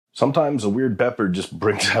Sometimes a weird pepper just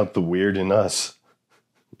brings out the weird in us.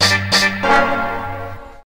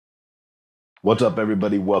 What's up,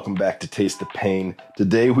 everybody? Welcome back to Taste the Pain.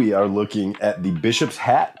 Today we are looking at the Bishop's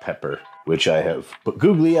Hat pepper, which I have put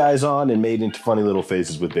googly eyes on and made into funny little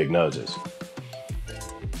faces with big noses.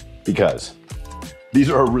 Because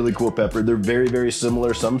these are a really cool pepper. They're very, very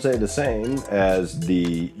similar. Some say the same as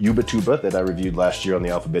the Yuba Tuba that I reviewed last year on the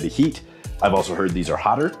Alphabeti Heat. I've also heard these are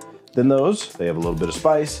hotter than those. They have a little bit of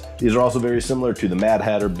spice. These are also very similar to the Mad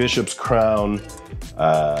Hatter, Bishop's Crown,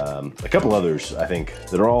 a couple others, I think,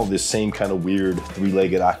 that are all this same kind of weird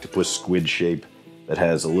three-legged octopus squid shape that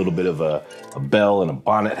has a little bit of a bell and a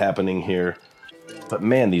bonnet happening here. But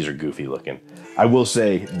man, these are goofy looking. I will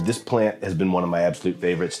say this plant has been one of my absolute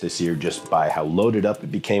favorites this year just by how loaded up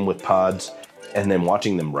it became with pods and then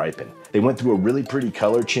watching them ripen. They went through a really pretty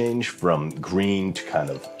color change from green to kind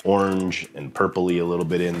of orange and purpley a little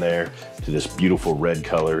bit in there to this beautiful red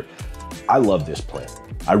color. I love this plant.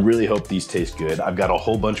 I really hope these taste good. I've got a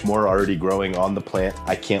whole bunch more already growing on the plant.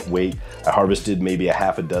 I can't wait. I harvested maybe a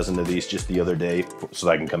half a dozen of these just the other day so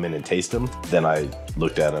that I can come in and taste them. Then I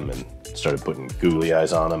looked at them and started putting googly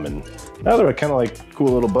eyes on them, and now they're kind of like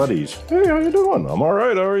cool little buddies. Hey, how you doing? I'm all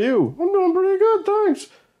right, how are you? I'm doing pretty good, thanks.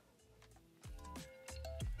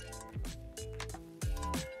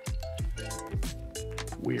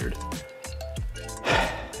 Weird.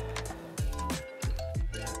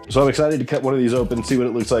 So I'm excited to cut one of these open, see what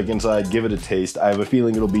it looks like inside, give it a taste. I have a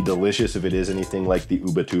feeling it'll be delicious if it is anything like the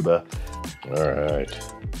Yuba Tuba. All right,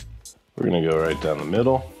 we're gonna go right down the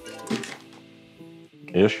middle,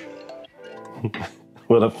 ish.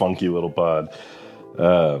 What a funky little pod.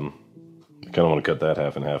 I kind of want to cut that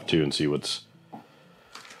half in half too and see what's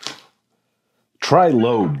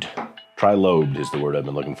tri-lobed. Tri-lobed is the word I've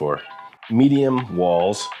been looking for. Medium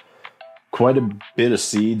walls, quite a bit of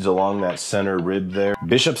seeds along that center rib there.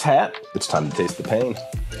 Bishop's Hat, it's time to taste the pain.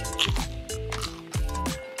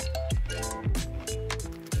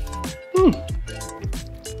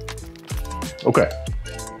 Okay.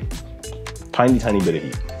 Tiny, tiny bit of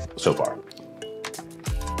heat so far.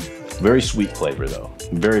 Very sweet flavor though,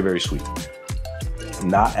 very, very sweet.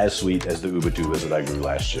 Not as sweet as the Yuba Tubas that I grew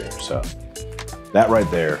last year, so. That right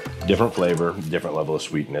there, different flavor, different level of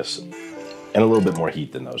sweetness, and a little bit more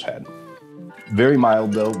heat than those had. Very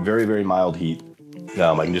mild though, very, very mild heat.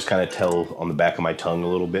 I can just kind of tell on the back of my tongue a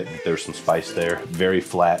little bit that there's some spice there. Very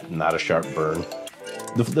flat, not a sharp burn.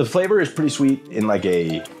 The flavor is pretty sweet in like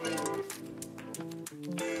a,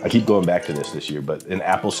 I keep going back to this year, but an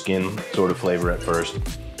apple skin sort of flavor at first.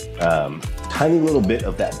 Tiny little bit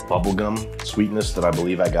of that bubblegum sweetness that I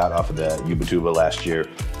believe I got off of the Yuba Tuba last year.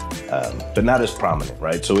 But not as prominent,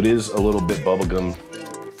 right? So it is a little bit bubblegum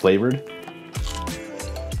flavored.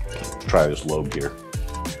 Let's try this lobe here.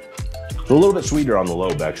 It's a little bit sweeter on the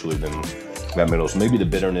lobe actually than that middle. So maybe the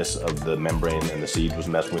bitterness of the membrane and the seed was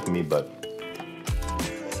messing with me, but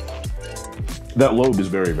that lobe is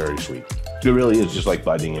very, very sweet. It really is just like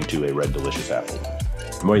biting into a red delicious apple.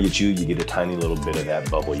 The more you chew, you get a tiny little bit of that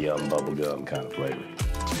bubblegum kind of flavor.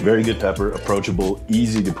 Very good pepper, approachable,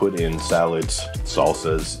 easy to put in salads,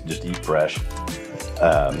 salsas, just eat fresh.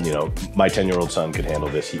 You know, my 10-year-old son could handle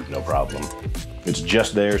this heat, no problem. It's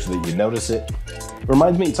just there so that you notice it. It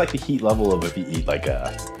reminds me, it's like the heat level of if you eat like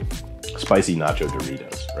a spicy nacho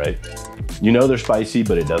Doritos, right? You know they're spicy,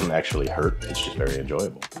 but it doesn't actually hurt. It's just very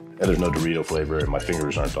enjoyable. And there's no Dorito flavor, and my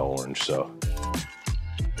fingers aren't all orange, so.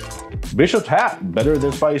 Bishop's Hat, better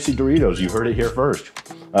than spicy Doritos. You heard it here first.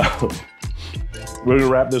 We're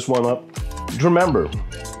gonna wrap this one up. Just remember,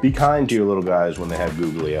 be kind to your little guys when they have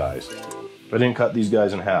googly eyes. I didn't cut these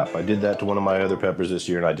guys in half. I did that to one of my other peppers this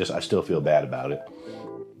year, and I still feel bad about it.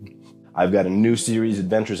 I've got a new series,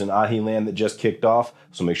 Adventures in Ahi Land, that just kicked off,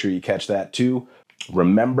 so make sure you catch that too.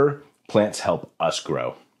 Remember, plants help us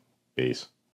grow. Peace.